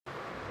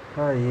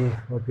Hi,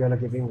 hope you all are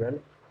keeping well.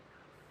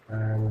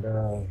 And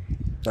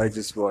I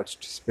just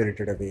watched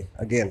Spirited Away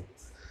again.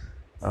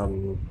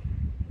 Um,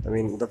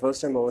 the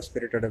first time I was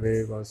Spirited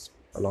Away was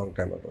a long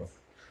time ago.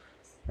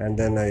 And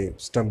then I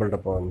stumbled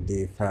upon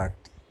the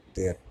fact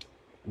that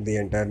the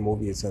entire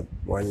movie is a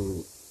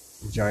one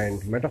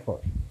giant metaphor.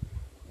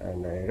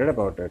 And I read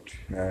about it.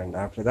 And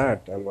after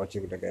that, I'm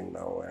watching it again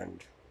now.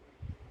 And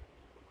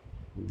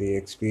the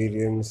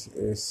experience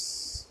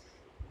is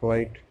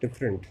quite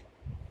different.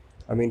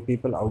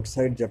 People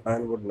outside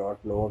Japan would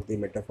not know of the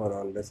metaphor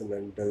unless and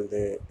until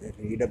they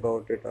read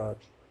about it or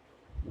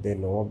they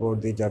know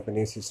about the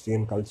Japanese history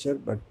and culture.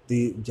 But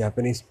the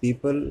Japanese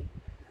people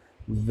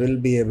will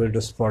be able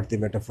to spot the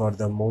metaphor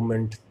the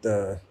moment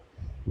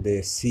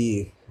they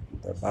see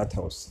the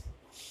bathhouse.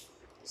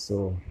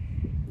 So,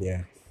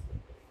 yeah,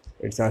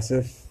 it's as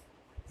if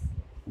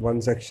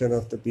one section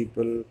of the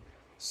people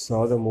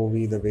saw the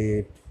movie the way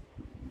it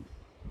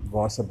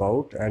was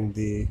about, and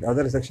the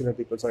other section of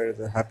people saw it as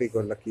a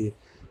happy-go-lucky,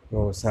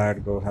 go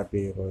sad, go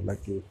happy, go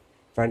lucky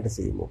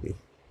fantasy movie.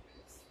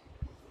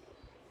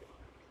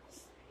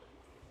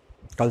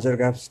 Culture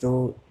gaps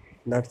do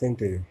that thing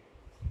to you.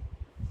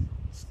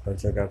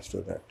 Culture gaps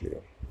do that to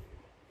you.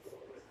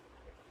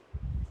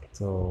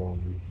 So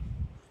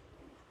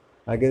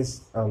I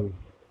guess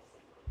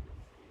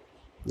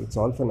that's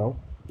all for now.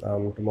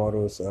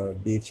 Tomorrow's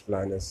beach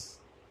plan is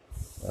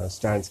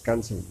stands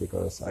cancelled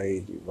because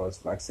I was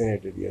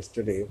vaccinated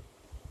yesterday,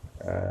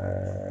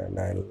 and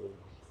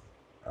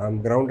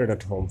I'm grounded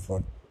at home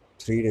for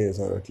 3 days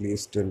or at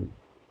least till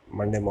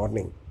Monday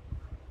morning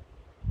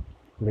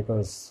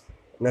because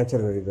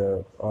naturally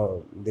the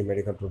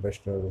medical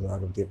professionals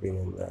are of the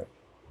opinion that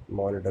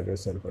monitor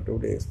yourself for 2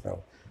 days now.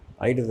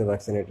 I did the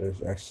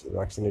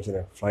vaccination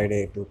at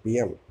Friday 2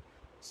 p.m.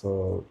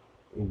 So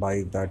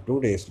by that 2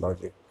 days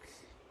logic,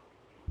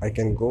 I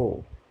can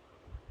go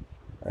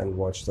and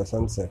watch the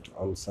sunset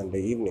on Sunday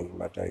evening,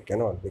 but I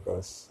cannot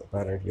because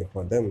apparently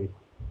for them,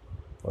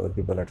 for the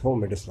people at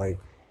home, it is like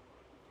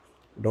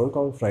don't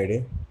count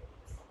Friday,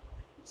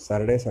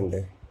 Saturday,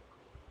 Sunday.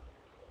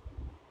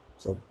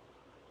 So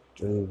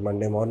till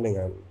Monday morning,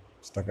 I'm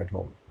stuck at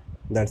home.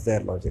 That's their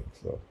logic.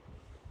 So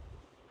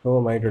who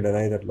am I to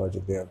deny that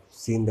logic? They have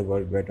seen the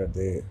world better.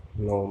 They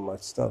know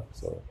much stuff.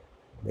 So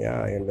yeah,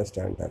 I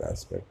understand that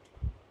aspect.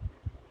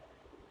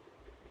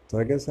 So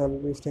I guess I'll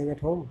be staying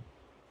at home.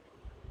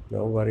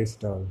 No worries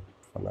at all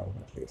for now,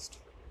 at least.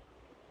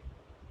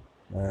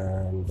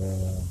 And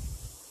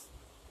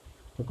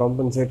to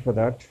compensate for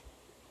that,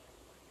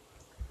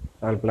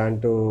 I'll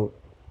plan to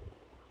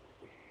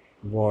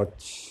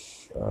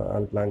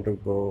I'll plan to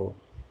go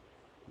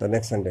the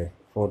next Sunday,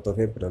 4th of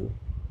April,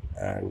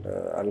 and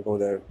I'll go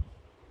there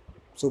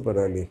super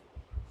early.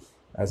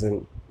 As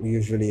in,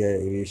 usually I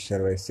reach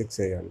there by 6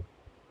 a.m.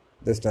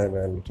 This time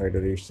I'll try to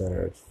reach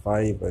there at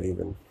 5 or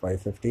even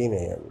 5:15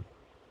 a.m.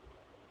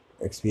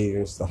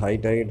 Experience the high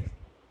tide,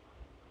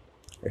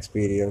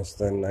 experience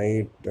the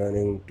night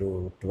turning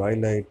to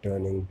twilight,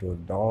 turning to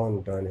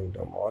dawn, turning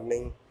to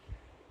morning,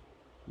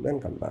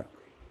 then come back.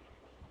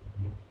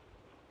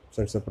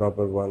 So it's a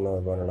proper 1 or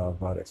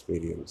 1.5 hour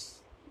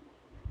experience.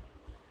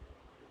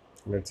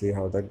 Let's see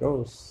how that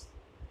goes.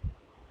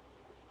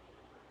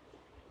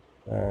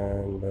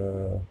 And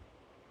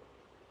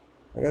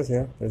I guess,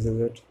 yeah, this is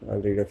it. I'll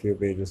read a few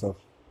pages of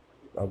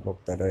a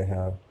book that I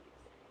have,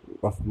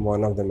 of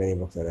one of the many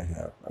books that I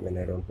have. I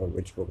don't know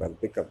which book I'll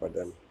pick up, but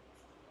then,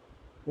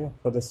 yeah,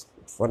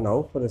 for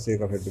now, for the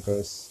sake of it,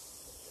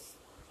 because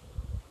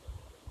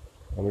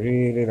I'm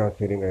really not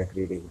feeling like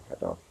reading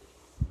at all.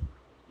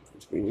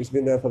 It's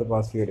been there for the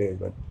past few days,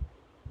 but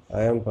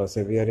I am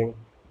persevering.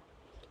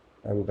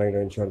 I'm trying to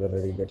ensure that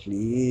I read at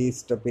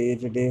least a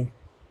page a day,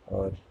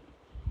 or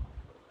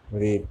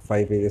read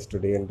 5 pages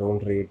today and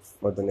don't read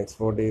for the next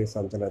 4 days,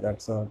 something like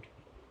that sort.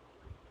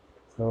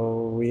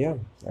 So yeah,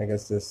 I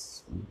guess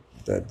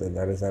that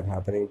is that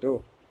happening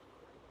too.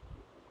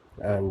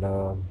 And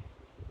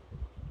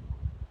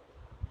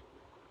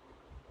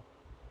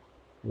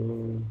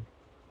mm,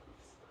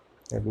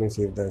 let me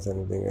see if there's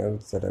anything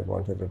else that I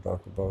wanted to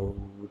talk about.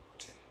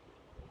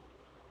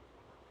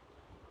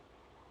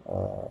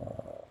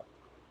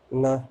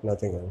 Nah,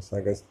 nothing else. I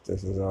guess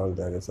this is all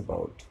there is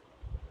about.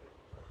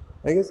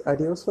 I guess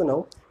adios for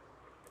now.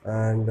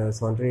 And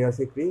Sondre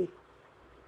Yasikri,